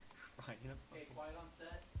Okay, quiet on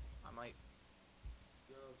set. I might.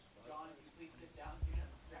 John, if you please sit down so you're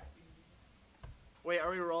not distracting me. Wait,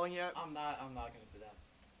 are we rolling yet? I'm not gonna sit down.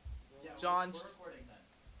 Yeah, John, we're recording then.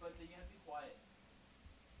 But you have to be quiet.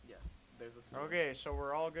 There's a snore. Okay, so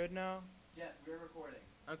we're all good now? Yeah, we're recording.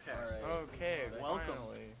 Okay. Okay, Welcome.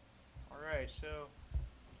 finally. Alright, so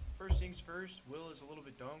first things first, Will is a little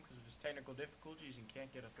bit dumb because of his technical difficulties and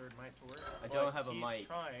can't get a third mic to work. I don't but have a he's mic.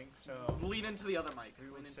 trying, so Lean into the other mic.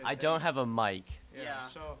 we would say I don't have a mic. Yeah.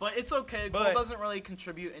 So But it's okay. Cole But- doesn't really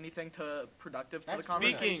contribute anything to productive to the That's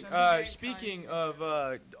conversation. speaking of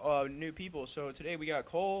new people, so today we got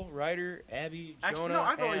Cole, Ryder, Abby, Actually, Jonah, no,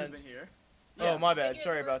 I've and always been here. oh my You're bad, here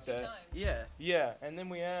sorry the about first two that. times. Yeah. Yeah, and then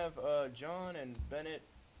we have John and Bennett.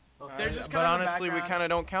 They're just but kinda in the honestly, we background. kind of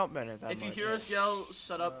don't count Bennett that If you much. hear us yell,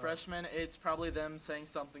 "Shut up, freshman," it's probably them saying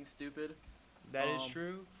something stupid. That is Um,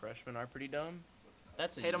 true. Freshmen are pretty dumb.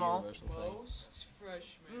 That's a Hate 'em all. universal thing. Most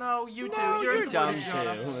freshmen. No, you too. No, you're you're dumb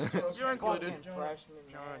included. too. You're included. Fucking freshman.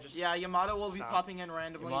 Jonah, just Yeah, Yamato will be Stop. popping in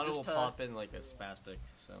randomly. Yamato just will to... pop in like a spastic,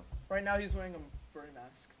 so. Right now, he's wearing a furry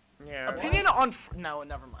mask. yeah. Opinion on no,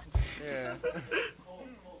 never mind. Yeah. Cole,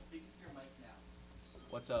 speak into your mic now.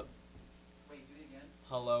 What's up? Wait, do it again.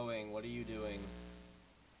 Helloing, what are you doing?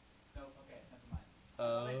 No, okay, never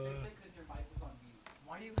mind. Wait, fix it because your mic was on mute.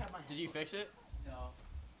 Why do you have my? Did you fix it? No.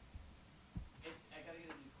 I gotta get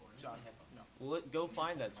a new cord. John, no. Well, go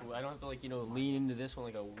find that so I don't have to lean into this one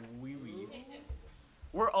like a wee wee.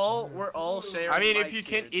 We're all sharing. I mean, mics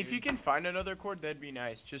here, if you dude. can find another cord, that'd be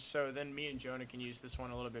nice. Just so then me and Jonah can use this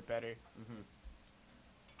one a little bit better. Mhm.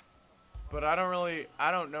 But I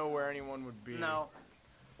don't know where anyone would be. No.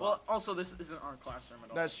 Well, also this isn't our classroom at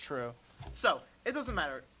all. That's true. So it doesn't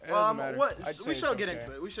matter. It doesn't matter. What I'd say we it's shall get okay.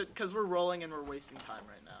 into it. We should because we're rolling and we're wasting time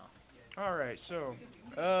right now. All right, so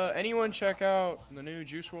anyone check out the new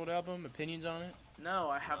Juice World album? Opinions on it? No,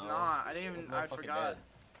 I have No. not. I didn't even. No I fucking forgot.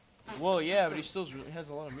 Well, yeah, but he still has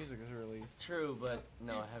a lot of music as released. True, but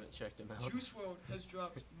no, I haven't checked him out. Juice WRLD has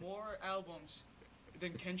dropped more albums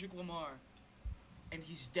than Kendrick Lamar, and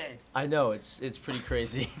he's dead. I know it's pretty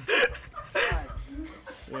crazy.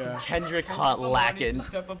 Yeah. Kendrick caught Lamar needs lacking. to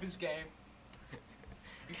step up his game.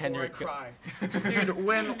 Before Kendrick- I cry. Dude,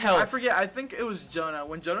 when Hell. I forget, I think it was Jonah.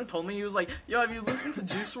 When Jonah told me, he was like, "Yo, have you listened to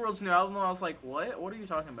Juice WRLD's new album?" I was like, "What? What are you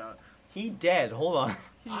talking about?" He dead. Hold on.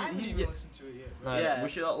 I haven't even listened to it yet. Bro. Alright, Yeah. we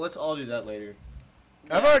should. Let's all do that later.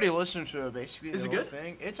 I've already listened to it basically. Is the it whole good?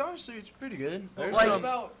 thing. It's honestly, it's pretty good. There's Like- some,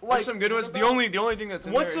 about there's some good what ones. The about- only thing that's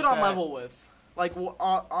in What's there it is on that- level with? Like,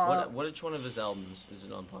 Which one of his albums is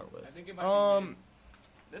it on par with? I think it might be mid.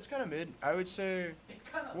 That's kind of mid. I would say. It's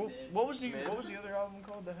kind of What was the Mid. what was the other album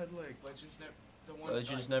called that had like? Legends the one.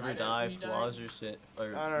 Legends like, Never right Die, after he died. Flaws or Sin,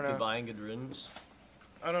 or I don't know. Goodbye and Good Riddance.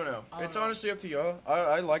 I don't know. I don't It's know. honestly up to y'all.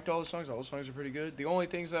 I liked all the songs. All the songs are pretty good. The only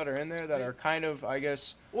things that are in there that are kind of, I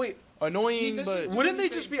guess, wait, annoying, doesn't but do wouldn't they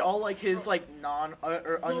anything. just be all like his like non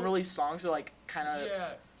or Well- unreleased songs, or like kind of? Yeah.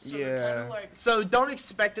 So Yeah. they're kind of like. So don't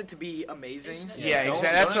expect it to be amazing. It's- yeah, don't-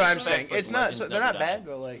 exactly. That's don't what I'm expect, saying. like, It's not. Legends So, they're Never not Die. bad,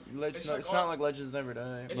 but like, It's like it's all- not like Legends Never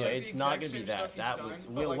Die. It's Yeah, like it's the not exact gonna be same that. stuff he's That done, was-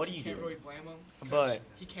 but, Will, like, what are you you can't doing? really blame him. 'Cause But-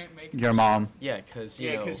 he can't make Your it. mom. Yeah, cause you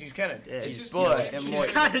Yeah, know, because he's kind of dead. It's just But the same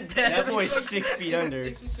He's kind of dead. that boy's It's 6 feet it's- under.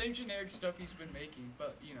 It's the same generic stuff he's been making,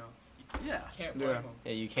 but you know, you Yeah. can't blame Yeah. him.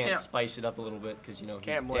 Yeah, you can't Can't- spice it up a little bit because you know he's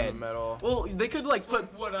can't blame dead. him at all. Well, they could like From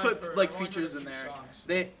put what I've put heard, like I've only heard features a in few there.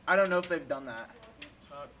 songs. I don't know if they've done that.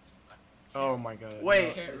 Top- Oh my god.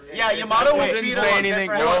 Wait, Can't really- yeah, it's Yamato okay. would Didn't feed say on anything.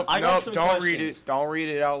 different- Nope, I got nope. some Don't read questions. it. Don't read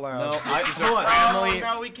it out loud. No, this is a hold on. family,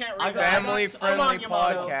 No, we can't read I that. family-friendly Come on,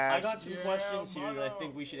 Yamato. podcast. I got some Yeah, questions here that I Mono.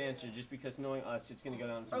 think we should answer just because knowing us, it's gonna go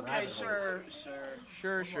down some Okay, rabbit holes.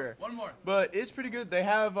 sure. Sure. One more. But it's pretty good. They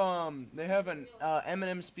have an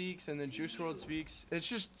Eminem speaks and then Juice WRLD speaks. It's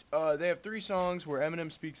just they have 3 songs where Eminem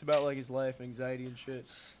speaks about like his life and anxiety and shit.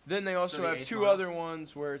 Then they also the have 8 2 songs? other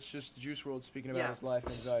ones where it's just Juice WRLD speaking about Yeah. his life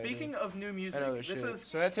and anxiety. Speaking of new music, and other this shit. is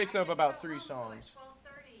So that takes up about 3 songs.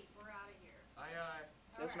 12:30. We're out of here.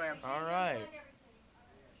 Aye. yes, ma'am. All right.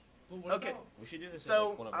 But what Okay. about We should do this at, So,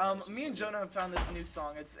 like, one of our houses me and later. Jonah have found this new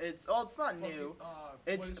song. It's it's not fucking, new. what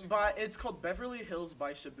It's is it by called? it's called Beverly Hills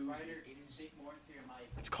by Shabuzi. Ryder, It is- speak more into your mic.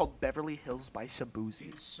 It's called Beverly Hills by Shabuzi.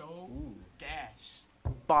 It's so Ooh. gas.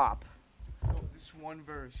 Bop. Oh, this one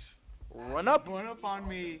verse. Run up on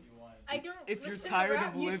me. I don't. If you're listen to tired rap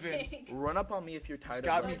of living. music. Run up on me if you're tired It's of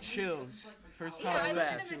got it. me chills. First Yeah, time I I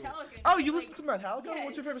listen listened to to it. Metallica. Oh, you like, listen to Metallica? What's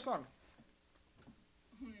your Yes. favorite song?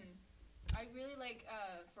 I really like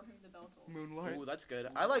For Whom the Bell Tolls. Moonlight. Ooh, that's good.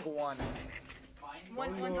 I like one.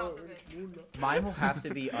 One's also good. Mine will have to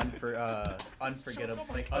be unforgettable,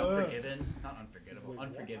 like unforgiven, not unforgettable,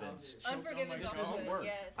 unforgiven. Unforgiven is This also doesn't good. work.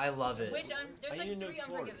 Yes. I love it. Which there's I like need to 3 know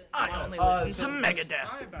chord. Unforgiven. I only Uh, listen to Megadeth.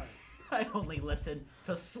 Cry about it. I only listen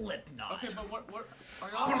to Slipknot. Okay, but what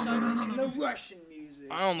are y'all excited for? Russian music.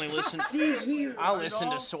 I only listen. I listen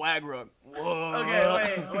to swag rock. Whoa.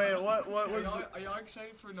 Okay, wait. What was? Are y'all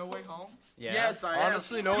excited for No Way Home? Yeah. Yes, I am.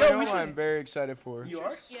 Honestly, No Yo, Way we Home should- I'm very excited for. You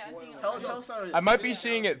are? Yeah, I've seen it. Tell us how it I might be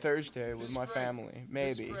seeing it Thursday with This my Friday. family.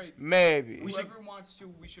 Maybe. Friday. Maybe. Whoever wants to,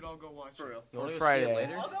 we should all go watch for it. real. You wanna go Friday. see it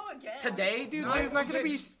later? I'll go again. Today, dude, No, there's not gonna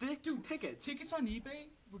today- be tickets. Tickets on eBay,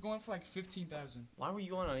 we're going for like 15,000. Why were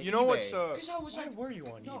you on eBay? You know what's Because I was Why like, were you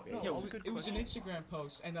on no, eBay? no, That's a good it was an question. Instagram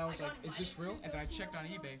post, and I was like, is this real? And then I checked on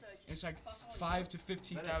eBay, and it's like $5,000 to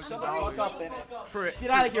 $15,000. For Get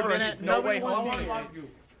out of here, for Bennett. No Way Nobody wants Home. to see it.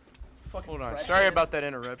 Hold on. Sorry about that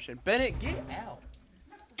interruption. Bennett, get out.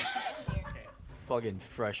 Fucking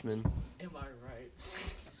freshman. Am I right?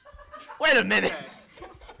 Wait a minute.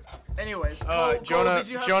 Anyways, Cole, Jonah, did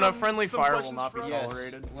you have Jonah, some, friendly some fire will questions not for be us?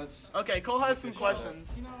 tolerated. Let's. Okay, Cole has some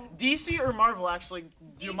questions. You know, DC or Marvel, actually?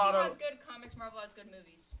 DC Yamato, has good comics, Marvel has good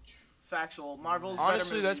movies. factual. Marvel's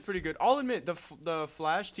Honestly, better that's movies. pretty good. I'll admit the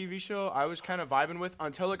Flash TV show I was kind of vibing with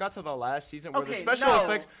until it got to the last season where Okay,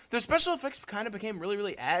 the special effects kind of became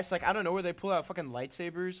really ass. Like I don't know where they pull out fucking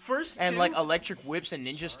lightsabers First and two- like electric whips and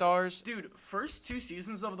ninja stars. Dude, first 2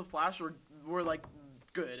 seasons of The Flash were like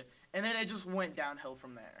good, and then it just went downhill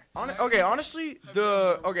from there. Honestly,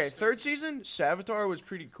 third season Savitar was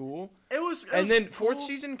pretty cool. It was, And then cool. fourth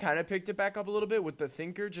season kind of picked it back up a little bit with the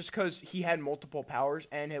Thinker, just because he had multiple powers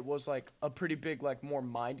and it was like a pretty big, like more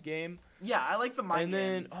mind game. Yeah, I like the mind And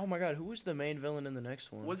then, game. oh my god, who was the main villain in the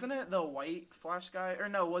next one? Wasn't it the white Flash guy? Or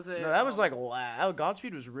no, was it? No, that was like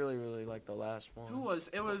Godspeed was really like the last one. Who was?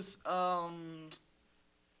 It was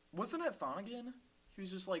wasn't it Thawne again? He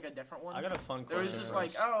was just like a different one. I got a fun There was question. just for like,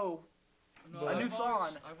 us. oh, no, A new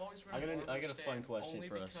Thawne. I've always been I got a- a Marvel I got a fun stan, question only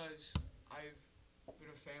for us. because I've been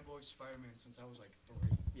a fanboy of Spider-Man since I was like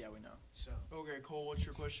 3. yeah, we know. So. Okay, Cole, what's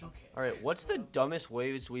your question? Okay. All right, what's the dumbest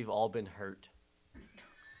ways we've all been hurt?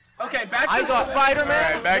 Okay, back to I thought- Spider-Man.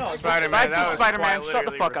 Alright, back to Spider-Man. Back That to was Spider-Man. quite Shut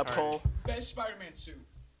the literally fuck up, retarded. Cole. Best Spider-Man suit.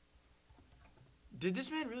 Did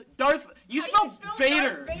this man really? Darth, you How do spelled you spell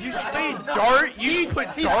Vader. Darth Vader? You Spelled Dart? You put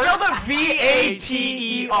He Dart? spelled it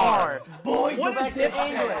V-A-T-E-R. Boy, What go back a to dipshit.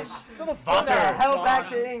 English. So the Go the hell back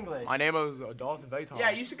to English. My name is Darth Vader.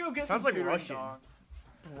 Yeah, you should go get Sounds some like tutoring, Russian. dog.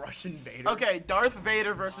 Russian Vader. Okay, Darth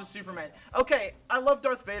Vader versus Superman. Okay, I love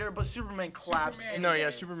Darth Vader, but Superman claps. Superman- any No, day. yeah,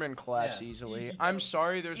 Superman claps Yeah. easily. Easy I'm dub.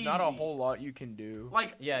 sorry, there's not a Easy. whole lot you can do.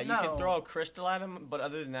 Like, Yeah, you no. can throw a crystal at him, but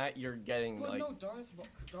other than that, you're getting But like. no, Darth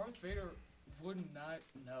Vader would not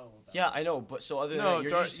know. That. Yeah, I know, but so other than No, that, you're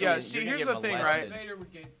Dar- just yeah, gonna- see, you're gonna here's get the thing, molested. Darth Vader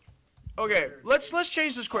would get. Okay, let's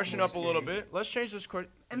change this question up a little bit. Let's change this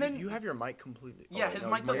question. And then- you have your mic completely. Yeah, oh, his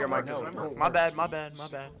no, mic doesn't your mic work, doesn't remember? work. My bad. I'm a We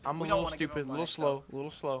don't little wanna give stupid, him a little mic, slow, a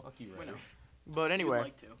little slow. Fuck you, right We know. now. But We'd anyway,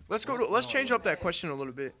 like to. let's change up that question a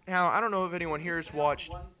little bit. Now, I don't know if anyone here has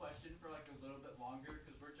watched. One question for like a little bit longer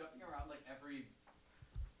because we're jumping around like every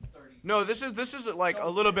 30. No, this is like a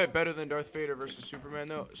little bit better than Darth Vader versus Superman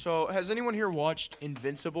though. So, has anyone here watched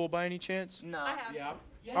Invincible by any chance? No. I have.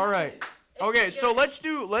 Yeah. All right. It's Okay, pretty so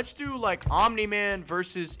good. let's do like Omni-Man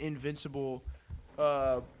versus Invincible.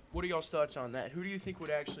 What are y'all's thoughts on that? Who do you think would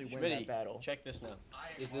actually win that Schmitty, battle? check this now.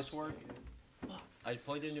 Does this work? I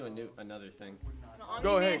plugged into another thing. No,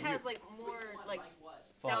 Go Omni-Man ahead, has like more like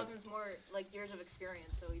Fuck. thousands more like years of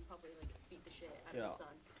experience, so he probably like beat the shit out of his Yeah. son.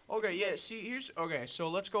 Okay, yeah. See, so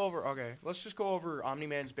let's go over. Okay, let's just go over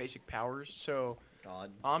Omni-Man's basic powers. So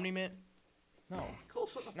God. Omni-Man.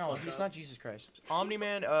 No, he's not Jesus Christ.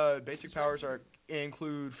 Omni-Man, basic powers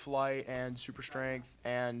include flight and super strength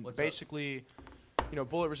and What's up? basically,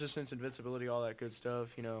 bullet resistance, invincibility, all that good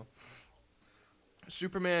stuff.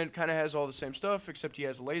 Superman kind of has all the same stuff except he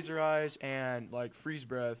has laser eyes and like freeze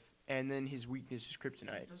breath, and then his weakness is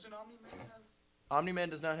kryptonite. Doesn't Omni-Man have? Omni-Man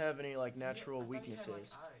does not have any like natural I thought he had, weaknesses. like,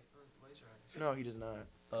 eye or laser eyes. No, he does not.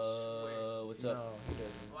 What's up? No, he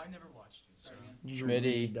doesn't. Well, I never watched it. So.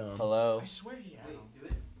 Schmitty, dumb. hello. I swear he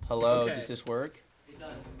had. Hello, Okay. does this work? It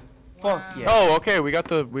does. Fuck yeah. Oh, okay. We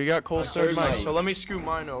got Cole's I third heard mic, mine. so let me scoot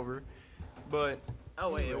mine over. But Oh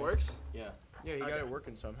wait, it works. Yeah. yeah, he got Okay. it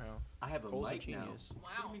working somehow. I have a Cole's a mic now. genius.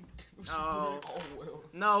 Wow. Oh. Oh, well.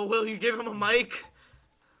 No, will you give him a mic?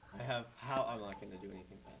 I have how I'm not gonna do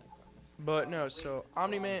anything bad, I promise. But no, so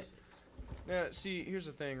Omni-Man. Yeah, see, here's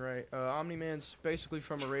the thing, right? Omni-Man's basically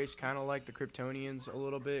from a race kind of like the Kryptonians a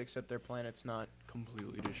little bit, except their planet's not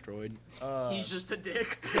completely destroyed. He's just a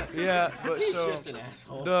dick. Yeah, but He's so just an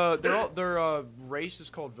asshole. their race is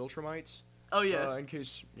called Viltrumites, Oh yeah. In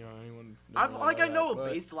case anyone. I doesn't know a that,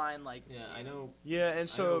 but- baseline like. Yeah, I know. Yeah, and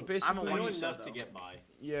so I know basically, bunch of enough stuff, to though. get by.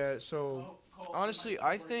 yeah. So Cole, honestly,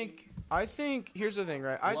 Mike's I think here's the thing,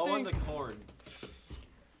 right? I Blow on think the cord.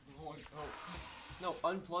 No,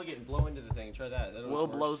 unplug it and blow into the thing. Try that. That Will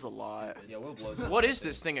always blows works. a lot. Yeah, Will blows. what is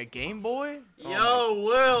this thing? A Game Boy? Yo,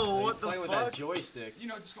 Will, What what the playing with fuck? that joystick? You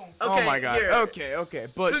know, just going. Okay, Oh my god. here. Okay.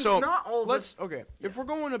 But Since so not all of let's us- if we're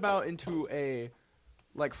going about into a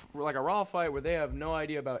like a raw fight where they have no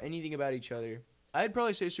idea about anything about each other, I'd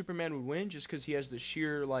probably say Superman would win just because he has the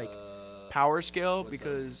sheer like power scale. what's up?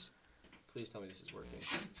 Because Please tell me this is working.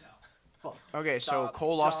 okay, so Stop.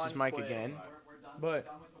 Cole lost his John mic quit. again. We're done. But-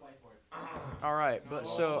 We're done with the whiteboard. All right, but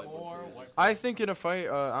so I think in a fight,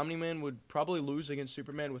 Omni-Man would probably lose against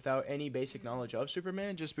Superman without any basic knowledge of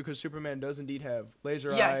Superman, just because Superman does indeed have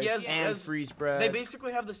laser Yeah, eyes he has- and has- freeze breath. They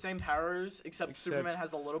basically have the same powers, except Except- Superman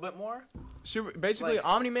has a little bit more. Basically, like-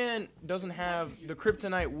 Omni-Man doesn't have the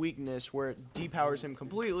kryptonite weakness where it depowers him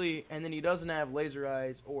completely, and then he doesn't have laser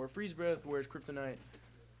eyes or freeze breath, whereas Kryptons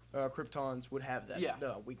would have that Yeah.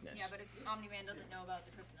 weakness. Yeah, but if Omni-Man doesn't know about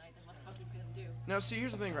the kryptonite, then what the fuck he's gonna do? Now, see,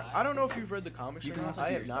 here's the thing, right? I don't know if you've read the comics or not.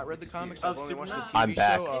 I have not read the comics. Of I've only watched the Superman? TV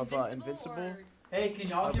I'm show back. of Invincible. or- Hey, can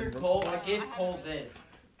y'all Of hear Invincible. Cole? I gave Cole this.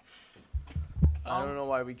 I don't know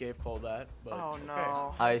why we gave Cole that, but Oh okay.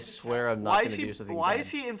 no. I swear I'm not Why gonna is he? do something Why bad.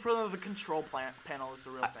 is he in front of the control panel? Is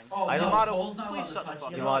the real thing. Oh, I no, don't- Yamato, Cole's not please allowed shut the to fuck touch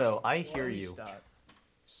up. it. Yamato, I hear you. Stop.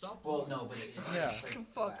 Stop. Well, no, but it's Yeah.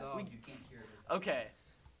 Fuck off. You can't hear it. Okay.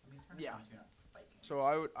 I mean, turn it Yeah. on so you're not spiking. So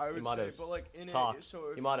I would Yamato, say, but like in talk. it, so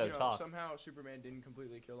if Yamato, you know, talk. somehow Superman didn't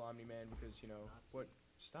completely kill Omni-Man because what?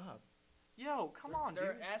 Stop. Yo, come on,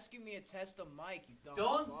 They're dude. asking me to test a mic. You dumb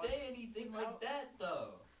Don't fuck. say anything like that,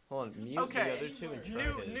 though. Hold on, mute Okay, the other two and try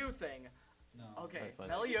New his. new thing. No. Okay, Alright, fine.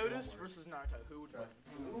 Meliodas versus Naruto. Who would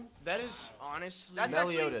win? That is honestly. That's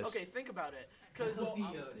Meliodas. actually okay. Think about it, because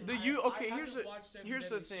here's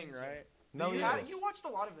the thing, right? Meliodas. You watched a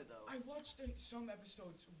lot of it though. I watched some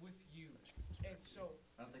episodes with you, and so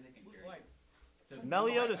I don't think they can with hear you. like.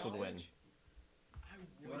 Meliodas would win.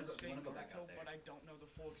 I You wanna would go- say you wanna go back Naruto, out there? but I don't know the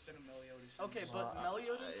full extent of Meliodas. Okay, but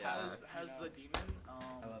Meliodas yeah. has the demon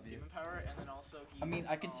I love you. demon power, and then also he's. I mean,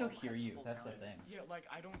 I can still hear has you. full That's the counter. thing. Yeah, like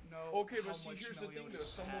I don't know. Okay, how but see, much here's the thing though.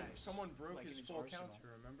 Meliodas has, Someone broke like, in his his full arsenal.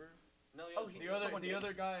 counter. Remember? Oh, he- someone The did.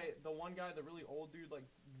 other guy, the one guy, the really old dude,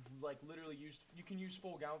 like literally used. You can use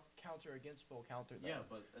full counter against full counter. Though. Yeah,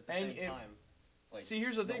 but at the And same if- time, like, See,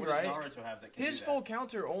 here's the thing, what does right? Naruto have that can His do full that?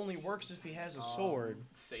 counter only works if he has a sword.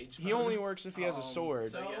 Sage. He only works if he has a sword.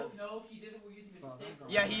 So he has. No, he did it with using a stick.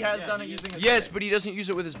 Yeah, he has Yeah, done he it used- using his. Yes, stick. but he doesn't use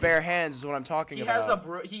it with his bare hands. Is what I'm talking he about.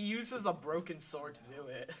 has he uses a broken sword to do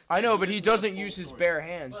it. I know, but He he uses a doesn't full use his sword. bare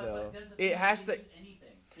hands though. It has to.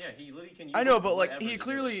 Yeah, he literally can use I know, it but like whatever he to do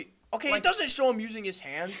clearly. Okay, Like- it doesn't show him using his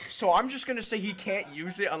hands, so I'm just gonna say he can't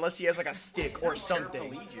use it unless he has like a stick or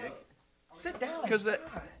something. Paraplegic. Sit down. Because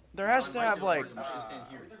there has to have like. You should stand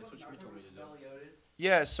here. That's what Schmidt told me to do.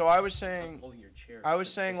 Yeah, so I was Stop saying. holding your chair. I was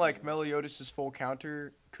It's saying pissing like me off. Meliodas' full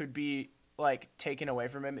counter could be like taken away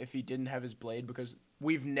from him if he didn't have his blade because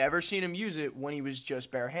we've never seen him use it when he was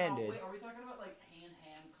just barehanded. Wait, are we talking about like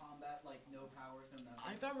hand-hand combat, like no powers, no nothing?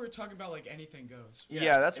 I thought we were talking about like anything goes.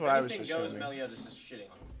 Yeah, that's if what I was anything goes, assuming. Meliodas is shitting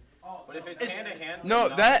on him. Oh, But if it's It's- hand to hand, No,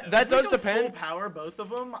 then that not. that If we does go depend. Full power, both of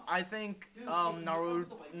them. I think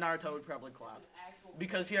Naruto would probably clap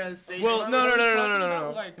because he has Sage. Well, no, no, no, no, no, talking no, about,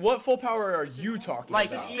 no. like- What full power are you talking Like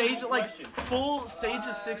about? Sage, like full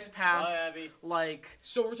Sage's six pass, Bye, Abby. like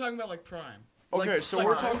So we're talking about like Prime. Okay, like, so like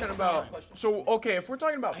we're Prime. talking about. So okay, if we're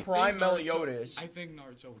talking about I Prime think Naruto- Meliodas, I think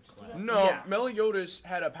Naruto would clap. no, Yeah. Meliodas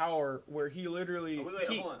had a power where he literally. Oh, wait,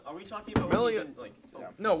 he- hold on. Are we talking about when he's Melio- in,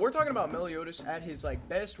 like, No, we're talking about Meliodas at his like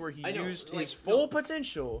best, where he I know, used like, his no. full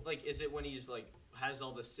potential. like, is it when he's like has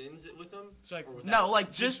all the sins with him? It's like Or without? no,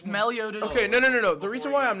 like just Meliodas. Okay, no. The Before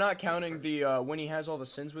reason he why gets I'm not sick counting first. the when he has all the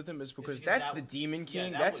sins with him is because because that's that- the Demon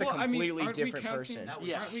King. that That's a would- Well, I mean, completely aren't we different counting- person. That would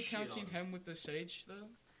Yeah. Aren't we shit counting on him with the Sage though?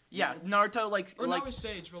 Yeah, Naruto Or like not with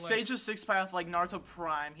Sage, but like Sage's six path, like Naruto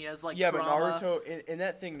Prime. He has like Yeah, but Kurama. Naruto in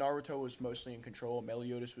that thing, Naruto was mostly in control.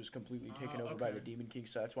 Meliodas was completely taken over by okay. the Demon King,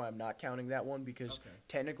 so that's why I'm not counting that one because Okay.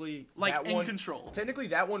 technically like that in one, control. technically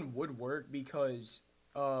that one would work because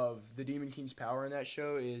of the Demon King's power in that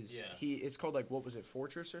show is Yeah. it's called like what was it,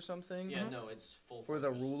 Fortress or something? Yeah, no, it's full. For the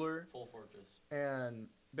fortress. ruler. Full fortress. And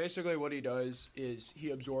basically what he does is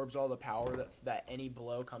he absorbs all the power that any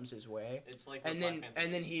blow comes his way. It's like. And what then Black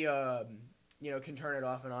Panther is. he can turn it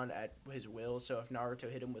off and on at his will. So if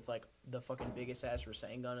Naruto hit him with like the fucking biggest ass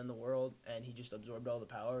Rasengan in the world and he just absorbed all the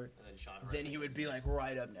power, And then shot. then he would be like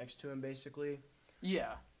right up next to him basically.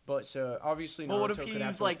 Yeah. But so obviously Well, Naruto what if could he's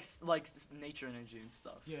have to- like nature energy and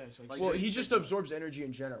stuff? Yeah, it's like. Like, well, it's he like- just absorbs energy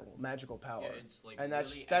in general, magical power, Yeah, it's like and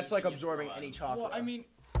that's really like anything you absorbing throw at any him. chakra. Well, I mean,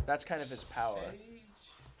 That's kind of his power.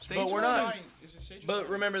 Sage, But we're or not- Sign? Is it Sage or But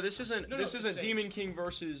Sign? remember, this isn't No, this no, isn't Sage. Demon King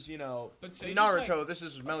versus But Sage is Naruto. like- This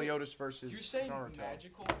is Meliodas versus You're saying Naruto.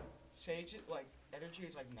 magical. Sage, like energy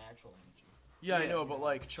is like natural energy. Yeah, I Yeah. know, but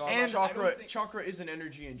like And chakra, I don't think- chakra is an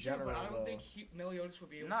energy in general. Yeah, but I don't though. think Meliodas would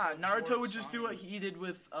be able Nah, to. Naruto absorb would just do Sign. what he did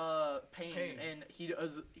with Pain, Pain. and he'd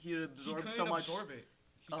He absorb couldn't so much absorb it.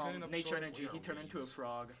 He couldn't nature absorb energy. it. He turned into a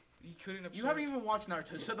frog. He couldn't absorb. You haven't even watched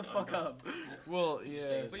Naruto. Shut the fuck up. Well, Just yeah,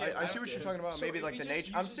 saying, but yeah, I see what you're talking about. so Maybe if like he the just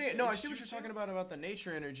nature. I'm uses saying no. I Sage see what you're Jutsu- talking about the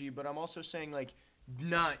nature energy, but I'm also saying like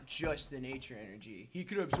not just the nature energy. He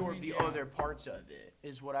could absorb the yeah. other parts of it.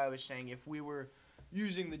 Is what I was saying. If we were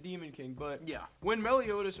using the Demon King, but Yeah. when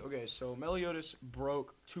Meliodas, okay, so Meliodas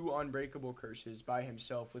broke 2 unbreakable curses by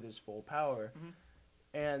himself with his full power, Mhm.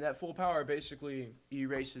 and that full power basically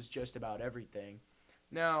erases just about everything.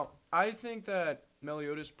 Now, I think that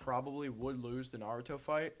Meliodas probably would lose the Naruto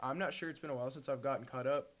fight. I'm not sure. It's been a while since I've gotten caught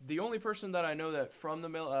up. The only person that I know that from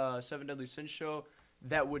the Seven Deadly Sins show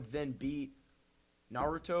that would then beat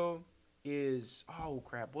Naruto is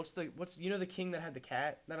what's the king that had the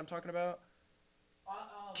cat that I'm talking about?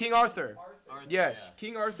 King Arthur. Yes,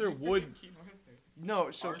 King Arthur would.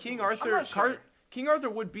 No, so Arthur King was- Arthur. I'm not sure. King Arthur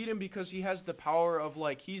would beat him because he has the power of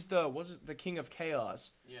like he's the king of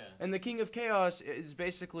chaos. Yeah. And the King of Chaos is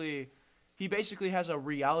basically, he basically has a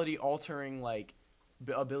reality altering like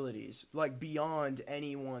abilities, like beyond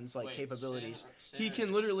anyone's like Wait, capabilities. Sin He and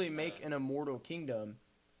can literally Sin, make an immortal kingdom.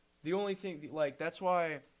 The only thing like that's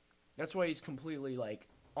why he's completely like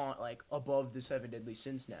on like above the 7 deadly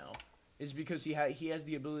sins now, is because he has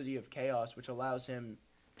the ability of chaos, which allows him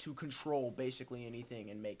to control basically anything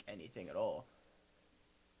and make anything at all.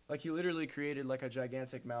 Like he literally created like a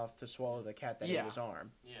gigantic mouth to swallow the cat that ate Yeah. his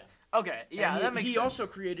arm. Yeah. Okay. Yeah, And that makes he sense. also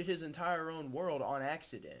created his entire own world on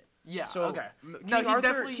accident. Yeah. So okay. King No, he Arthur,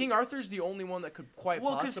 definitely- King Arthur's the only one that could quite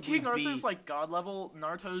Well, because possibly King Arthur's beat- like god level,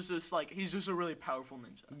 Naruto's just like he's just a really powerful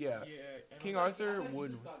ninja. yeah. Yeah. King Arthur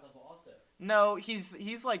would. No,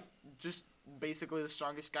 he's like just basically the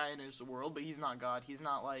strongest guy in his world, but he's not god. He's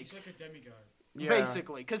not like He's like a demigod. Yeah.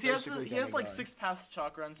 basically because he Basically has like demigod. 6 paths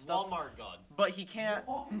chakra and stuff, Walmart God. but he can't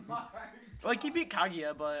like he beat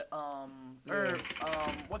Kaguya, but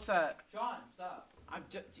what's that? John, stop. I'm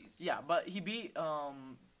just. Yeah, but he beat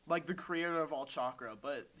like the creator of all chakra,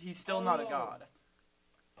 but he's still not a Oh. god.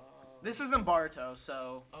 This isn't Boruto,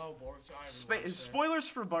 so Oh, Boruto. I haven't watched that. spoilers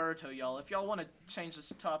for Boruto, y'all. If y'all want to change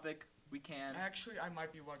this topic, we can. Actually, I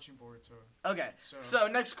might be watching Boruto. Okay. So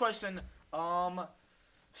next question,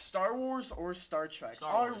 Star Wars or Star Trek?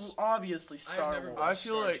 Star Wars. Obviously Star never Wars. I watched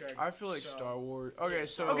feel Star like Trek, so- Star Wars. Okay,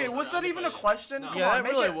 so Okay, was that even a question? No. Come yeah, on, that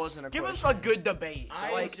make really it, wasn't a give question. us a good debate.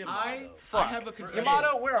 I fuck. have a confession.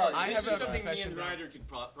 Yamato, where are you? I This have is a something me confession and now. Ryder could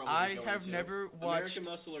probably I go have into. never American watched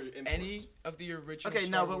Muscle or imports. any of the original. Okay,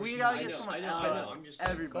 Star no, but Wars we gotta movies. get someone I know, out. I'm just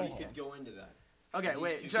saying Everybody. we could go into that. Okay, These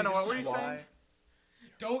wait, two- Jenna, see, what this were you is saying?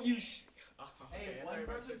 Don't you? Oh, Hey, okay, I thought one you were about to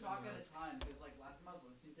person say talk something at else. a time. Because like last time I was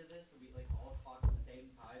listening to this, we like all talked at the same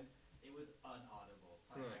time. It was unaudible.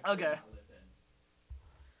 Like, I could Okay. not listen.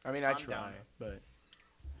 I mean, I I'm try, down. but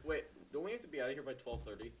Wait, don't we have to be out of here by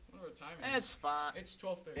 12:30? I wonder what time it is. It's fine. It's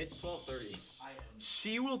 12:30. It's 12:30. I am.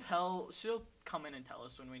 She'll come in and tell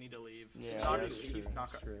us when we need to leave. yeah, Not that's leave, true.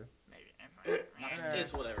 not That's go- true. Maybe.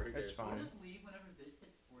 It's whatever. Who It's cares? fine. We'll just leave whenever this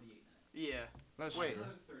hits 48 minutes. Yeah. That's Wait. true.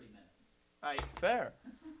 Another 30 minutes. Alright. Fair.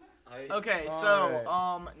 Okay,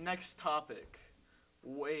 so next topic.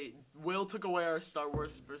 Wait, Will took away our Star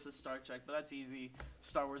Wars versus Star Trek, but that's easy.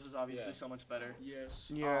 Star Wars is obviously Yeah. so much better. Yes,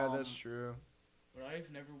 Yeah, Um, that's true. but I've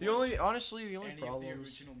never. The only, watched honestly, the only any of problem the is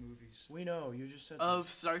original movies. we know you just said Of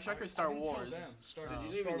this. Star Trek or Star I didn't tell Wars? them. Star, Dude, you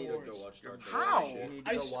Star didn't even need to Wars. go watch Star Trek. How? You need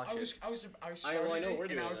to I, go s- watch I was it. I was I I started know it, we're and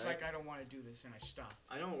doing I was it, like, right? I don't want to do this, and I stopped.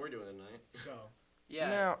 I know what we're doing tonight. So Yeah.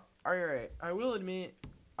 Now, alright, I will admit,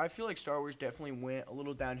 I feel like Star Wars definitely went a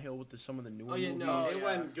little downhill with some of the newer Oh yeah, movies. no, Oh, it yeah.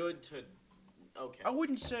 went good to okay. I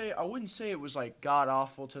wouldn't say it was like god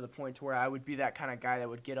awful to the point to where I would be that kind of guy that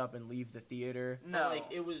would get up and leave the theater. No. Like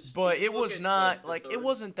it was. But if you it look was at, not the like it third-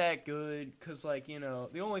 wasn't that good because like you know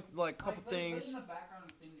the only like couple things. in the background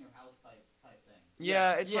of cleaning your house type thing.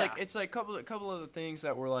 Yeah, Yeah. it's like couple of the things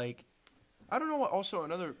that were like, I don't know what. Also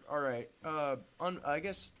another. All right. I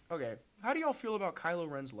guess okay. How do y'all feel about Kylo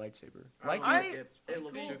Ren's lightsaber? Like It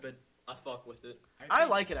looks think- stupid. I fuck with it. I think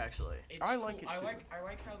like it actually. it's I like cool. it, too. I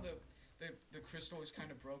like how the crystal is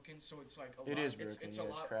kind of broken, so it's like a It lot. is it's broken, a yeah,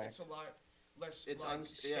 it's lot. cracked. It's a lot less. It's like, yeah,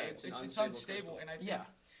 stable. it's an It's unstable unstable, crystal. and I think Yeah.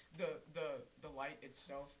 the light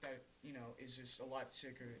itself that is just a lot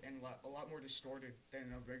sicker and a lot more distorted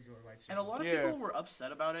than a regular lightsaber. And a lot of Yeah. people were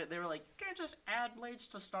upset about it. They were like, "You can't just add blades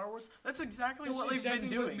to Star Wars." That's exactly That's what they've exactly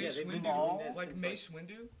been what doing. Mace they've been Windu, doing that like since, Mace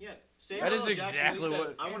Windu. Yeah. That Samuel is L. Jackson exactly said,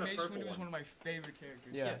 what- I And want a Mace purple Windu was one. one of my favorite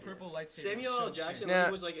characters. Yeah. His purple lightsaber. Samuel was L. so Jackson sick. when Nah.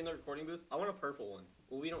 he was like in the recording booth. I want a purple one.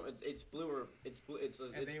 Well, we don't. It's blue or it's blue. It's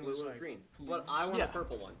then blue he was or like, green. please. But I want Yeah. a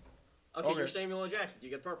purple one. Okay, Okay. you're Samuel L. Jackson. You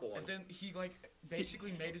get purple one. And then he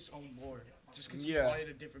basically made his own lore, just because Yeah. he wanted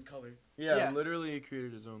a different color. Yeah, Yeah. literally he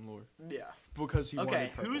created his own lore Yeah. because he Okay,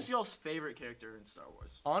 wanted purple. who's y'all's favorite character in Star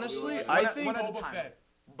Wars? Honestly, One I at- think. one at a Boba time. Fett.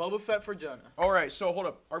 Boba Fett for Jonah. All right, so hold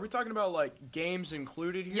up. Are we talking about like games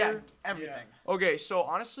included Yeah, here? everything. Okay, so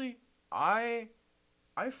honestly, I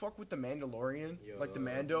fuck with the Mandalorian, like the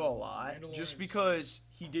Mando a lot, Mandalorian's just because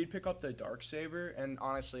he did pick up the dark saber, and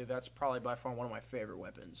honestly, that's probably by far one of my favorite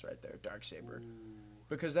weapons right there, dark saber,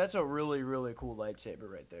 because that's a really really cool lightsaber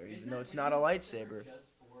right there, even though it's not a lightsaber. Just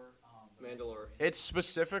for, Mandalore. It's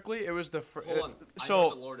specifically it was the Hold on. I know the so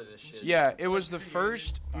lore to this shit. yeah, it was the Created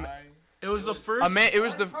first. by- It was the was- first. It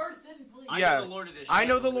was the. person, please. I yeah, know the lore to this shit. I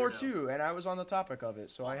know the I'm a lore weirdo. too, and I was on the topic of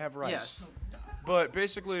it, so I have rights. Yes. But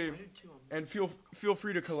basically, I do too. and feel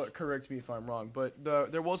free to correct me if I'm wrong, but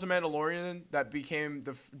there was a Mandalorian that became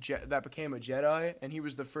that became a Jedi, and he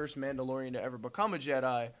was the first Mandalorian to ever become a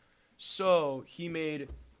Jedi. So he made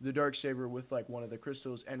the darksaber with like one of the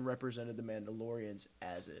crystals and represented the Mandalorians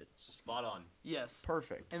as it. Spot on. Yes.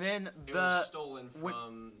 Perfect. And then It the was stolen when-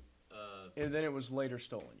 from. And then it was later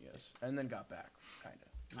stolen, yes, and then got back, kind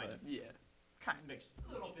of. Kind of. yeah, kind of. Mixed.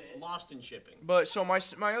 A little bit. Lost in shipping. But so my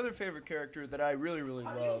other favorite character that I really really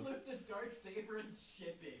How do you love. lose the dark saber and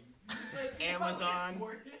shipping? Like, Amazon.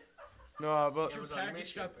 No, but It Your was on your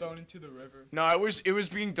package got thrown into the river. no, it was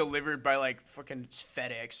being delivered by like fucking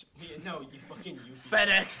FedEx. No, you fucking you.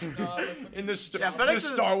 FedEx. In the, Yeah, the FedEx is-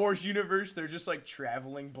 Star Wars universe, they're just like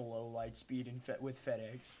traveling below light speed with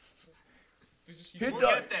FedEx. They're just Hit using, the-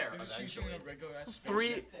 We'll get there they're just using eventually. a regular ass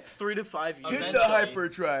Three to 5 years. Hit the Eventually.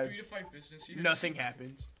 hyperdrive. 3 to 5 business years. Nothing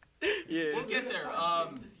happens. Yeah. We'll get there.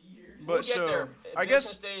 But We'll so get there. I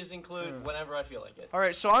Business guess. days include whenever I feel like it. All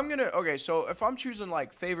right, so I'm gonna. Okay, so if I'm choosing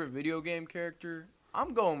like favorite video game character,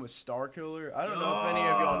 I'm going with Starkiller. I don't know if any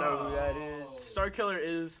of y'all know who that is. Starkiller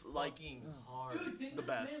is like Fucking hard. Dude, didn't the this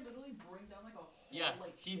best. man literally bring down like a whole Yeah,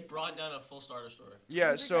 like he ship brought load? down a full Star Destroyer.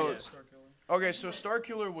 Yeah. So Yeah, Starkiller. okay, so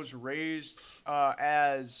Starkiller was raised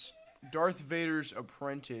as Darth Vader's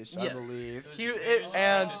apprentice, I Yes. believe.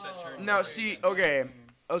 And Now, see, okay.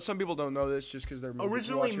 Some people don't know this just because they're movie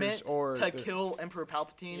originally watchers meant or to kill Emperor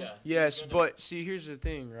Palpatine. Yeah. Yes, He's gonna- but see, here's the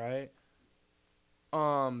thing, right?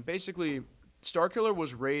 Basically, Starkiller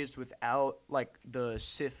was raised without like the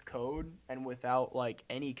Sith code and without like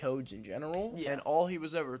any codes in general, Yeah. and all he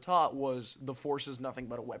was ever taught was the Force is nothing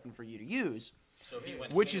but a weapon for you to use, So he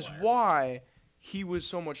went which is haywire. why he was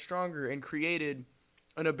so much stronger and created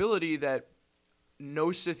an ability that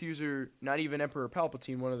no Sith user, not even Emperor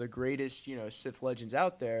Palpatine, one of the greatest, Sith legends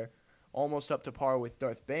out there, almost up to par with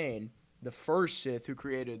Darth Bane, the first Sith who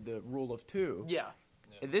created the Rule of Two. Yeah.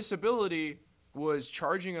 And this ability was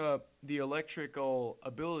charging up the electrical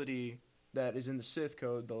ability that is in the Sith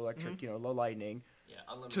code, the electric, the lightning, Yeah,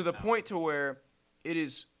 unlimited to the power. point to where it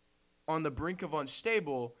is on the brink of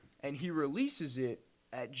unstable, and he releases it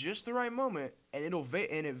at just the right moment, and it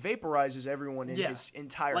vaporizes everyone in Yeah. his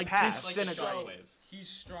entire Like path. Like a disintegrate. shockwave. He's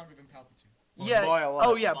stronger than Palpatine. Yeah. by a lot.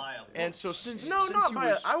 Oh yeah. Mild. And so since No, since not he by.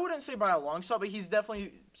 was, I wouldn't say by a long shot, but he's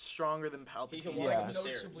definitely stronger than Palpatine. He can walk Yeah. up a stair.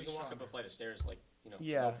 Noticeably He can walk up stronger. a flight of stairs like no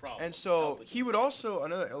yeah, problem. and so Palpatine. he would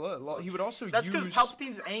also he would also That's use. because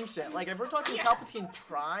Palpatine's ancient. Like if we're talking Palpatine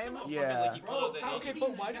Prime, Yeah. Like, he pulled out the Bro, Okay, Palpatine.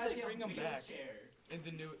 but why did they Goddamn bring him back? wheelchair. In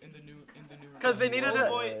the new. because they needed Oh, a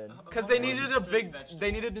boy. because they Oh, needed he's a straight big vegetable.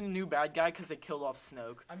 they needed a new bad guy because they killed off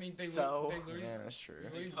Snoke. I mean, they So- literally, Yeah, that's true.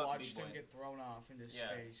 literally Cut watched big him boy. get thrown off into Yeah.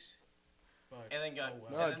 space. But And then got- oh, well.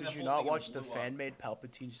 And No, then did the you whole not thing watch the blew up. fan-made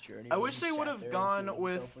Palpatine's journey? I where wish he they sat would've there and gone healed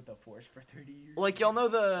with- himself the Force for 30 years. Like y'all know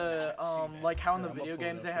the Not seen that. like how in the Yeah, I'm video gonna pull it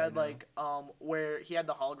games up they had right now. like where he had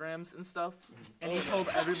the holograms and stuff, and he told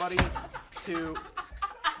everybody to.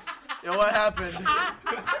 Yo, what happened?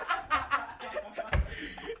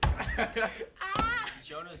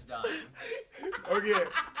 Jonah's dying. Okay,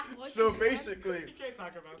 so basically, You can't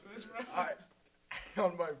talk about this, bro.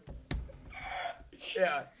 on my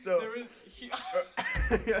yeah, so There is.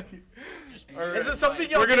 Alright. Is it something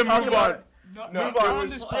y'all We're gonna can talk move about? on. No, No, not it on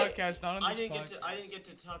was- this Hey, podcast. Not on I this didn't podcast. get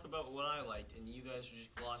to talk about what I liked, and you guys were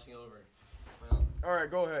just glossing over. Well, All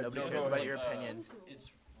right, go ahead. Nobody Go cares ahead. about your opinion.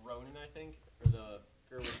 It's Ronan, I think, or the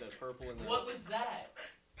girl with the purple and the What was that?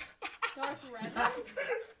 Darth Revan.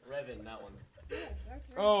 Revan, that one.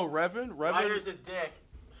 Oh, Revan. Ryder's a dick.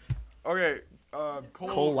 Okay.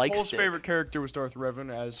 Cole likes Cole's stick. favorite character was Darth Revan,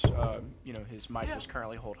 as his mic was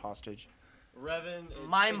currently held hostage. Revan.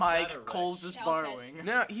 My it's not a mic, Rex. Cole's just Yeah, borrowing.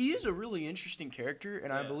 Now he is a really interesting character,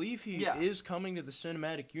 and I Yeah. believe he Yeah. is coming to the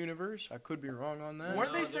cinematic universe. I could be wrong on that.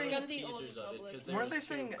 Weren't they there saying- was From the Old teasers of it, Republic. 'cause there Weren't was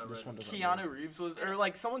they saying a This Revan one doesn't Keanu Reeves was, or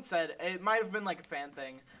like someone said it might have been like a fan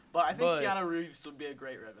thing, but I think But- Keanu Reeves would be a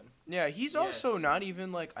great Revan. Yeah, he's Yes. also not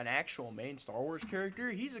even like an actual main Star Wars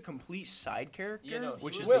character. He's a complete side character, Yeah, no, he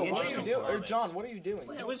which was is Will, the what are you interesting doing? part. Or John, what are you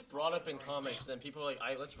doing? It was brought up in comics, then people were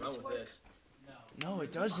like, let's run with this. No,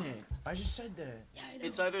 it doesn't. I just said that. Yeah, I know.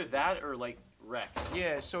 It's either that or like Rex.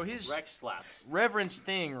 Yeah, so his Rex slaps. Reverend's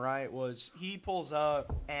thing, right, was he pulls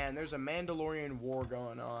up and there's a Mandalorian war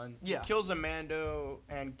going on. Yeah. He kills a Mando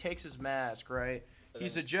and takes his mask, right? And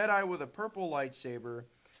He's then- a Jedi with a purple lightsaber.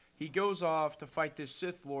 He goes off to fight this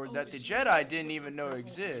Sith Lord Oh, that is the he Jedi like didn't the even know purple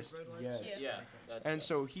exist. red lights? Yes. Yeah. Yeah. That's And it.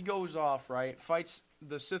 so he goes off, right? Fights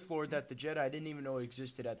the Sith Lord that the Jedi didn't even know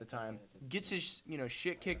existed at the time. Gets his,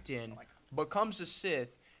 shit kicked in, becomes a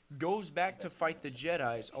Sith, goes back to fight the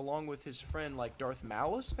Jedis along with his friend like Darth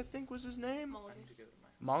Malus, I think was his name. Malgus.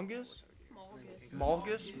 Mongus? Malgus.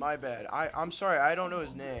 Malgus? My bad. I'm sorry, I don't know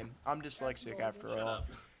his name. I'm dyslexic after Shut all. up.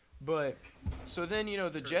 But so then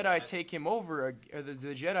the Jedi take him over, or the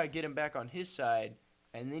Jedi get him back on his side,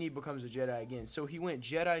 and then he becomes a Jedi again. So he went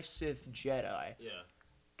Jedi, Sith, Jedi. Yeah.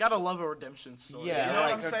 Gotta love a redemption story. Yeah, you know like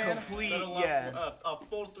what I'm a saying? complete, Gotta love yeah, A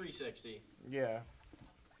full 360. yeah.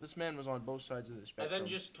 This man was on both sides of the And spectrum. then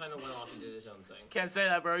just kind of went off and did his own thing. Can't say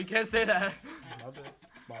that, bro. You can't say that. My bad.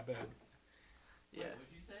 My bad. Yeah. What'd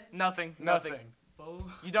you say? Nothing. Nothing.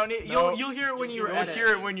 You don't need. No. You'll hear it when you You'll edit. hear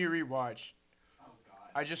it when you rewatch. Oh god.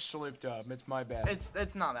 I just slipped up. It's my bad. It's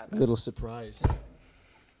not that bad. Little surprise.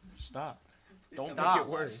 Stop. Don't Stop. make it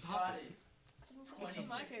worse. Stop it. This is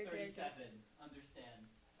my character. 2637. Understand.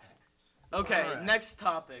 Okay, Alright. next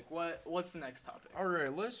topic. What's the next topic? All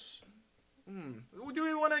right, let's. Do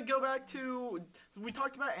we want to go back to? We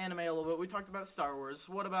talked about anime a little bit. We talked about Star Wars.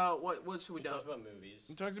 What about what should we We do? talked about movies.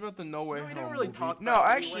 We talked about the No Way No, we Home. didn't really movie. talk No, about it.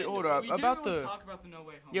 We actually, went hold into- up. We didn't About really the. talk about the No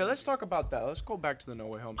Way Home. Yeah, let's movie. talk about that. Let's go back to the No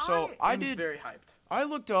Way Home. So I am did. very hyped. I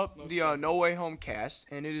looked up Most the No Way Home cast,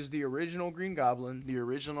 and it is the original Green Goblin, the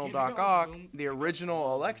original Yeah, Doc they got Ock, Boom- the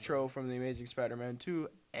original Electro from the Amazing Spider-Man 2,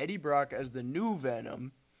 Eddie Brock as the new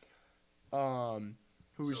Venom,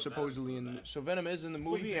 who is So supposedly Venom's in. back. So Venom is in the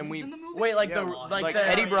movie, Wait, and Venom's we in the movie? Wait, like Yeah, the well, like, like the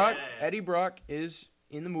Eddie Brock. yeah. Eddie Brock is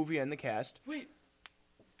in the movie and the cast. Wait.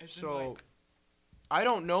 As in, So like, I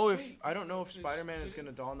don't know if Wait, does- Spider-Man is did-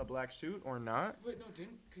 gonna don the black suit or not. wait, no,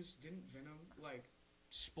 didn't Venom, like,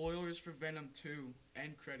 spoilers for Venom 2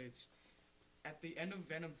 end credits. At the end of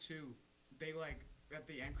Venom 2, they, like, at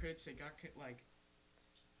the end credits, they got, like,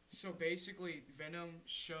 so basically, Venom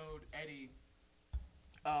showed Eddie,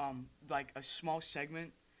 like, a small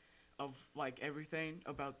segment of, like, everything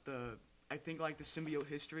about I think, like, the symbiote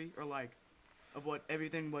history, or, like, of what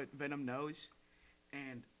Venom knows,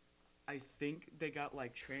 and I think they got,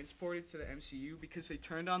 like, transported to the MCU because they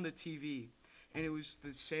turned on the TV, and it was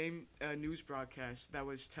the same news broadcast that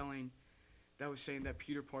was saying that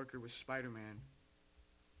Peter Parker was Spider-Man.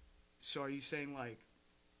 So are you saying, like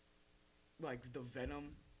the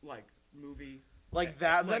Venom, like, movie, like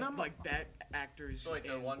that like, Venom, like that actor's So like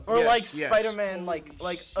the in- one. or Yes, like yes. Spider-Man, Holy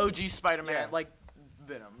like shit. OG Spider-Man, Yeah. like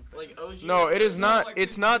Venom. Like OG. No, it is No, not. like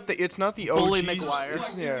It's the- not the. It's not the OG. Bully Just, McGuire.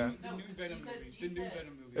 It's, the yeah. new, the new Venom he said- movie. he The new said-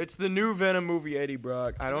 Venom movie. It's the new Venom movie, Eddie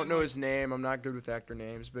Brock. I And don't then, know like- his name. I'm not good with actor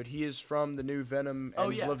names, but he is from the new Venom Oh,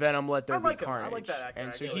 and yeah. Venom Let There I like Be him. I Carnage. like that actor,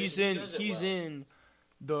 and so actually. he's He in. does it He's well. in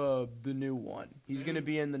the new one. He's gonna Venom-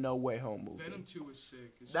 be in the No Way Home movie. Venom 2 was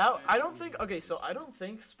sick. It's That I don't actually- think. Okay, so I don't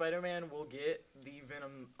think Spider-Man will get the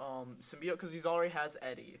Venom symbiote because he's already has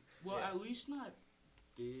Eddie. Well, Yeah. at least not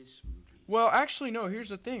this movie. Well, actually, no. Here's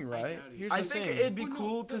the thing, right? doubt it. Here's I the think thing. it'd be Well, no,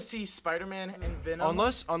 cool the- to see Spider-Man and Venom.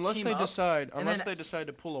 unless team they up, decide and unless then- they decide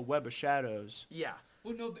to pull a web of shadows. Yeah.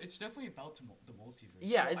 Well, no, it's definitely about the multiverse.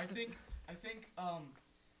 Yeah, so it's I the- think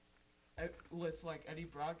with like Eddie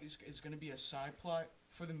Brock is gonna be a side plot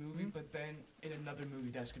for the movie, but then in another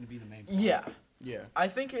movie that's gonna be the main plot. Yeah. Yeah. I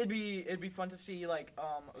think it'd be fun to see like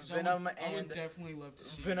 'Cause Venom I would and definitely love to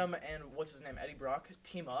see Venom and what's his name, Eddie Brock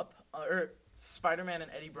team up, or Spider-Man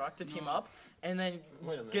and Eddie Brock to team No. up, and then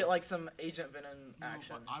Wait a minute. get like some Agent Venom No,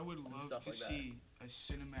 action. but I would and love stuff to like that. see a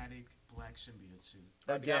cinematic black symbiote suit.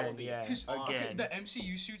 That Again, would be- yeah. Because Again. the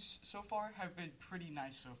MCU suits so far have been pretty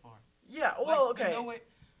nice so far. Yeah. Well, Like, the okay. No Way-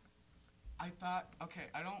 I thought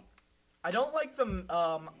I don't. I don't like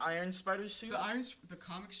the Iron Spider suit. The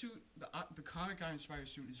comic suit, the comic Iron Spider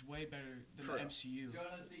suit is way better than For the real. MCU. Do you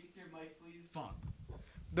want to speak to your mic, please? Fuck.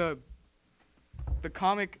 the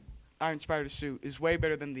comic Iron Spider suit is way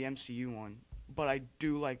better than the MCU one, but I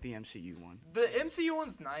do like the MCU one. The MCU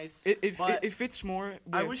one's nice. It but fits more. With,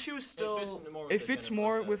 I wish he was still. it fits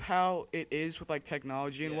more with how it is with like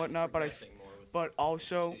technology and whatnot. But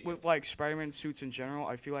also with like Spider-Man suits in general,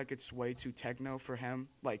 I feel like it's way too techno for him.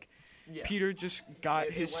 Like Yeah. Peter just got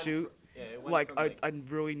his suit. Like a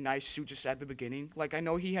really nice suit just at the beginning. Like I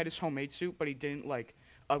know he had his homemade suit, but he didn't like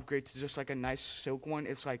upgrade to just like a nice silk one.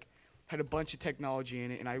 It's like had a bunch of technology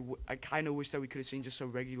in it, and I kind of wish that we could have seen just a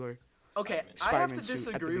regular. Okay, I have Spider-Man to suit at the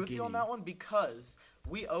disagree with you on beginning. that one because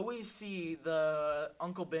we always see the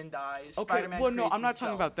Uncle Ben dies. Okay, Spider-Man well no, creates I'm not talking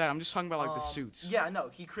himself. about that. I'm just talking about like the suits. Yeah, no,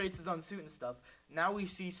 he creates his own suit and stuff. Now we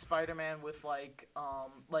see Spider-Man with like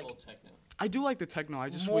Old techno. I do like the techno. I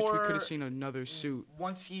just wish we could more- have seen another suit.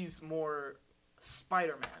 once he's more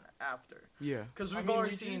Spider-Man after. Yeah. Because I we've mean,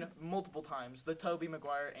 already we seen did- multiple times the Tobey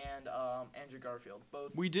Maguire and Andrew Garfield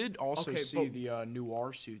both. We did also Okay, see but- the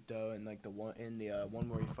noir suit though, and like the one in the one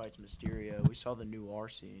where he fights Mysterio. We saw the noir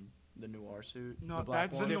scene, the noir suit. No, the black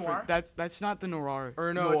that's one. The different. noir? That's not the noir.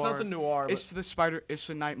 Or no, it's not the noir. But It's the spider. It's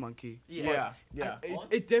the night monkey. Yeah. yeah.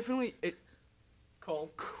 It definitely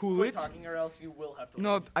Cole, cool quit it. talking or else you will have to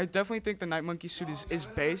No, leave. I definitely think the night monkey suit is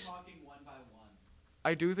based. Talking one by one.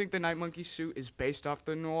 I do think the night monkey suit is based off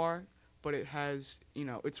the noir, but it has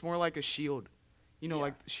it's more like a shield. Yeah.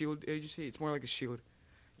 Like shield agency. It's more like a shield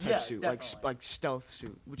type Yeah, suit, definitely. like stealth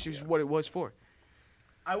suit, which is what it was for.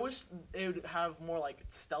 I wish it would have more like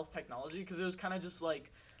stealth technology because it was kind of just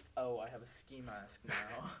like, oh, I have a ski mask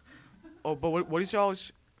now. Oh, but what is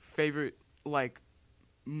y'all's favorite like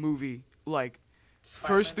movie like?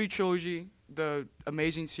 Spider-Man? First three trilogy, the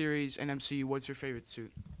Amazing series, and MCU. What's your favorite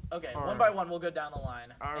suit? Okay, All one right. by one, we'll go down the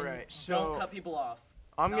line. All And right, so- don't cut people off.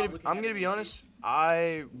 I'm Not gonna looking I'm at gonna the be movie. honest.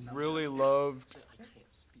 I really loved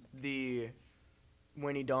the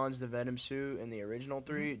when he dons the Venom suit in the original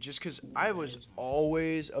three, just because I was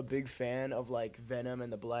always a big fan of like Venom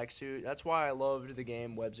and the black suit. That's why I loved the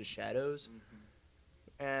game Webs of Shadows.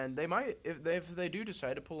 And they might, if they do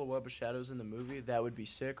decide to pull a Web of Shadows in the movie, that would be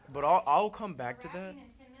sick. But I'll come back to that.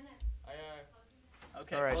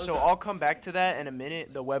 Okay. All right, close so up. I'll come back to that in a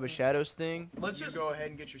minute. The Web of Shadows thing. Let's You just go ahead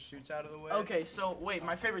and get your suits out of the way. Okay, so wait,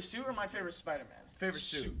 my favorite suit or my favorite Spider-Man? Favorite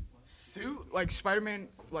suit. Suit? Like Spider-Man,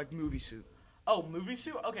 like movie suit. Oh, movie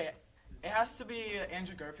suit? Okay, it has to be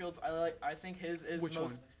Andrew Garfield's. I think his is Which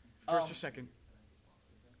most one? First um, or second?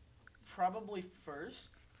 probably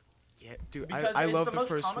first Yeah, dude, because I it's love the the most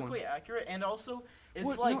first one. comically accurate and also it's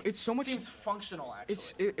Well, like no, it's so much- seems functional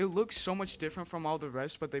actually. It looks so much different from all the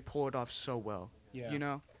rest, but they pull it off so well. Yeah. You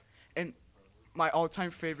know, and my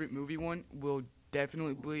all-time favorite movie one will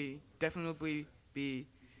definitely be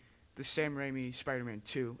the Sam Raimi Spider-Man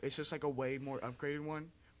 2. It's just like a way more upgraded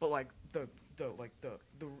one, but like the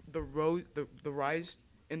rise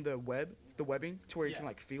in the webbing to where you can Yeah.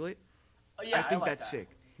 like feel it. Yeah, I think like that's that. sick.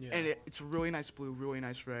 And it's really nice blue, really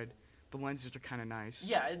nice red. The lenses are kind of nice.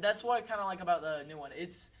 Yeah, that's what I kind of like about the new one.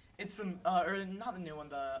 It's some or not the new one,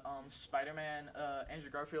 the Spider-Man Andrew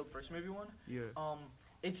Garfield first movie one. Yeah.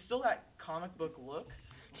 It's still that comic book look.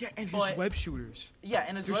 Yeah, and his but- web shooters, Yeah,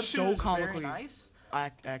 and its They're web so shooter is very comically- nice.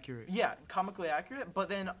 accurate. Yeah, comically accurate, but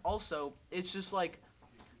then also it's just like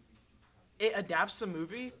it adapts the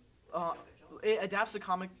movie. It adapts the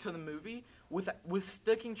comic to the movie with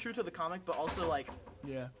sticking true to the comic, but also like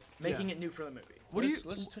Yeah. making it new for the movie. What do you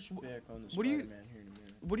Let's touch back on the what do you- Spider-Man here in a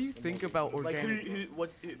minute. What do you think about Like organic?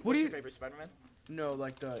 what's do your you- favorite Spider-Man? No,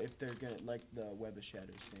 like if they're gonna like the Web of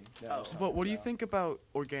Shadows thing. that I was Oh. talking But what do you about. think about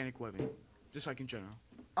organic webbing? Just like in general.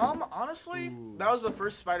 Honestly, Ooh. that was the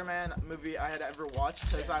first Spider-Man movie I had ever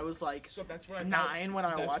watched because I was like So that's what 9 when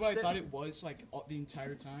I That's watched what I it. thought it was like the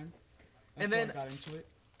entire time. And Until then- I got into it.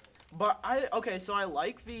 But so I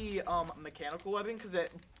like the mechanical webbing because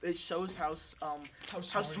it shows how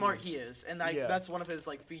smart he is, and like Yeah. that's one of his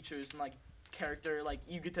like features and like character. Like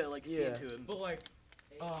you get to like see Yeah. into him. But like,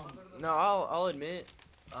 No, I'll admit,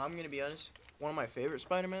 I'm gonna be honest. One of my favorite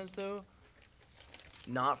Spider-Mans though,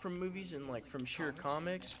 not from movies and like from sheer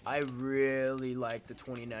comics, I really like the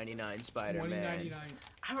 2099 Spider-Man. 2099.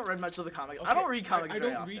 I haven't read much of the comic. I don't read comics I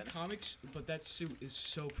very don't often. read comics, but that suit is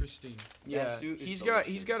so pristine. Yeah, That suit is he's got a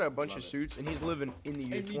delicious. bunch Love of it. suits and he's living in the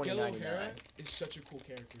year And Miguel 2099. O'Hara is such a cool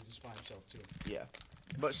character just by himself too. Yeah.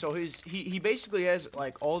 But so he basically has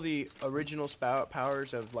like all the original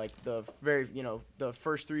powers of like the very the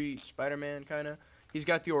first three Spider-Man kind of. He's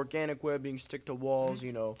got the organic webbing, stick to walls,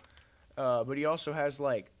 but he also has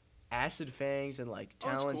like acid fangs and like Oh,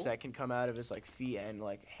 that's talons cool. that can come out of his like feet and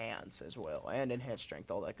like hands as well, and enhanced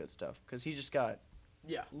strength, all that good stuff. Because he just got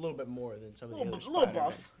Yeah, a little bit more than some of the little other little Spider-Man.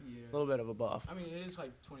 buff. Yeah. A little bit of a buff. I mean, it is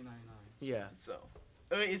like 2099. Yeah. So,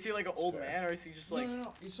 is he like an old fair. man, or is he just like?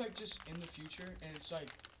 No. It's like just in the future, and it's like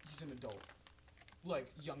he's an adult,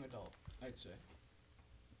 like young adult, I'd say.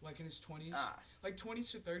 Like in his 20s, Ah. like 20s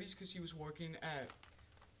to 30s, because he was working at,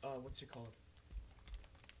 what's it called?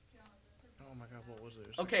 Oh my God, what was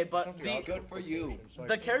it? Okay, but Something the- else Good for you. corporations, like-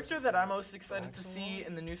 The character that I'm most excited to Axel? see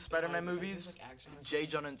in the new Spider-Man movies, Like Axel. J.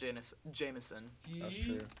 Jonah Jameson. That's He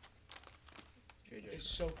true. is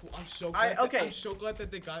so cool. I'm so I- glad. okay. I'm so glad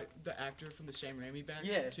that they got the actor from the Sam Raimi back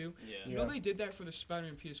Yeah. too. Yeah. You know they did that for the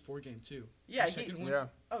Spider-Man PS4 game too. Yeah, the he. second one. Yeah.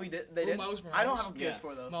 Oh, he did. They Oh, did. Miles I don't Morales? have a Yeah.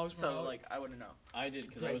 PS4 though, Miles so Morales. like I wouldn't know. I did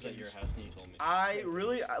because I Great was at your games. house and you told me. I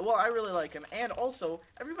really like him, and also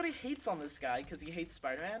everybody hates on this guy because he hates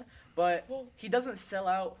Spider-Man, but Well, he doesn't sell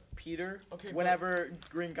out Peter Okay, but- whenever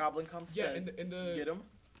Green Goblin comes yeah, to in the get him.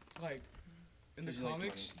 like in the 'Cause he likes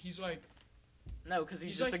comics, money. he's like No, because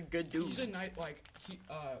he's He's just like- a good dude. he's a knight. Like he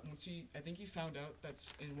I think he found out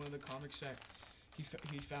that's in one of the comics that he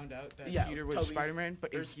found out that Yeah, Peter was Toby's- Spider-Man,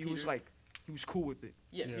 but there's he was Peter. like he was cool with it.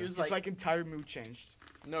 yeah, Yeah. he was His like, entire mood changed.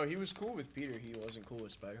 No, he was cool with Peter. He wasn't cool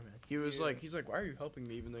with Spider-Man. He was Yeah. like, he's like, why are you helping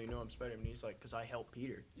me even though you know I'm Spider-Man? He's like, because I help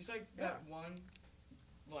Peter. He's like Yeah. that one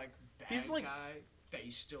like bad He's like- guy that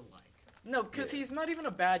you still like. no, because Yeah. he's not even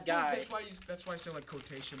a bad Well, guy. that's why I say like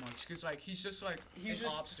quotation marks, because like he's just like He's an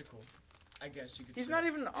just- obstacle, I guess you could He's say. not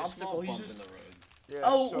even an A small obstacle. He's bump just. in the road. Yeah.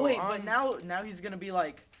 Oh so wait, I'm- but now he's gonna be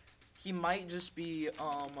like, he might just be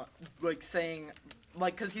like saying,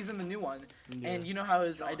 like, cause he's in the new one, and you know how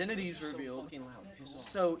his identity is revealed.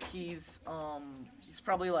 So he's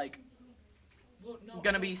probably like Well, no,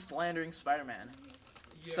 gonna no, be slandering Spider-Man.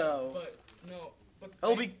 yeah, so- but no, but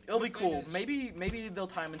It'll thing- be the thing cool. is- Maybe they'll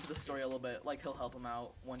tie him into the story a little bit. Like he'll help him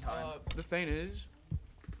out one time. The thing is,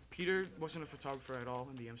 Peter wasn't a photographer at all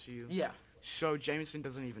in the MCU. Yeah. So Jameson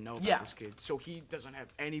doesn't even know about Yeah. this kid. So he doesn't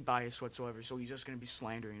have any bias whatsoever. So he's just gonna be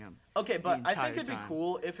slandering him. Okay, but I entire think it'd be time.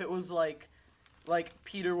 cool if it was like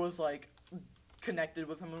Peter was like connected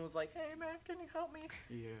with him and was like, "Hey man, can you help me?"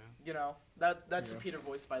 Yeah. You know, that's Yeah. the Peter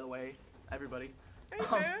voice, by the way, everybody. Hey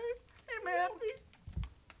Um, man. Hey man.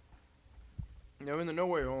 Now, in the No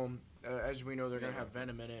Way Home, as we know, they're gonna have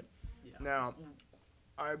Venom in it. Yeah. Now,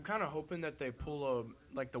 I'm kind of hoping that they pull a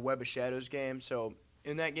like the Web of Shadows game. So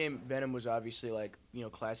in that game, Venom was obviously like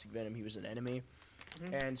classic Venom. He was an enemy,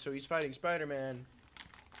 Mhm. and so he's fighting Spider-Man,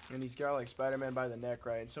 and he's got like Spider-Man by the neck,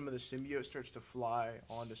 right? And some of the symbiote starts to fly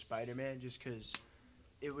onto Spider-Man just because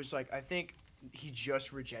it was like I think he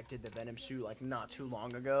just rejected the Venom suit like not too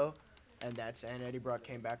long ago. And Eddie Brock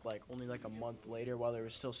came back like only like a month later while there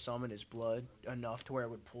was still some in his blood enough to where it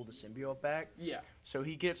would pull the symbiote back. Yeah. So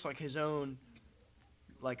he gets like his own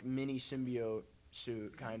like mini symbiote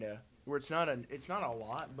suit kind of where it's not a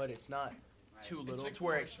lot, but it's not too little to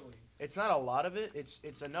where it's not a lot of it.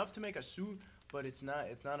 It's enough to make a suit, but it's not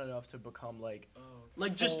enough to become like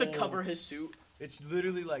Like just to full- cover his suit. It's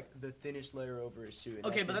literally like the thinnest layer over his suit. And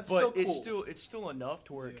Okay, it. but that's but still it's still enough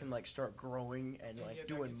to where it Yeah. can like start growing and like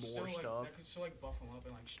doing more stuff. That could still like buff him up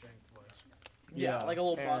and like strength wise. Yeah, like a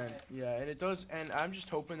little buff. and, yeah, and it does. And I'm just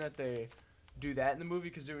hoping that they do that in the movie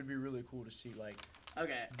because it would be really cool to see like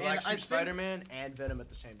Okay. Black and I Suit think- Spider-Man and Venom at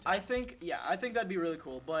the same time. I think that'd be really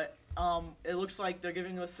cool. But it looks like they're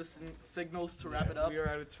giving us the signals to wrap it up. We are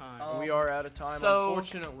out of time. Um, we are out of time, so-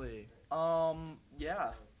 unfortunately.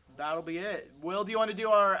 Yeah, that'll be it. Will, do you want to do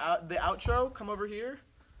our the outro? Come over here.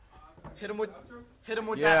 Hit him with that outro. hit him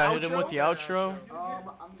with the outro.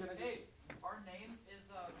 I'm gonna Hey, just. our name is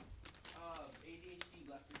ADHD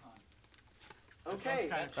Lexicon. Okay.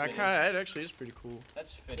 That actually is pretty cool.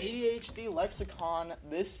 That's fitting. ADHD Lexicon.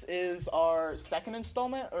 This is our second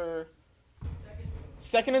installment, or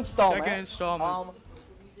second installment. Second installment.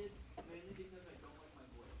 We did mainly because I don't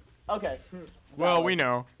like my voice. Okay. Well, we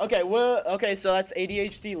know. Okay. So that's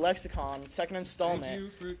ADHD Lexicon, second installment.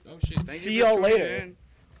 Thank you for, oh shit. Thank See you for y'all tuning later. in.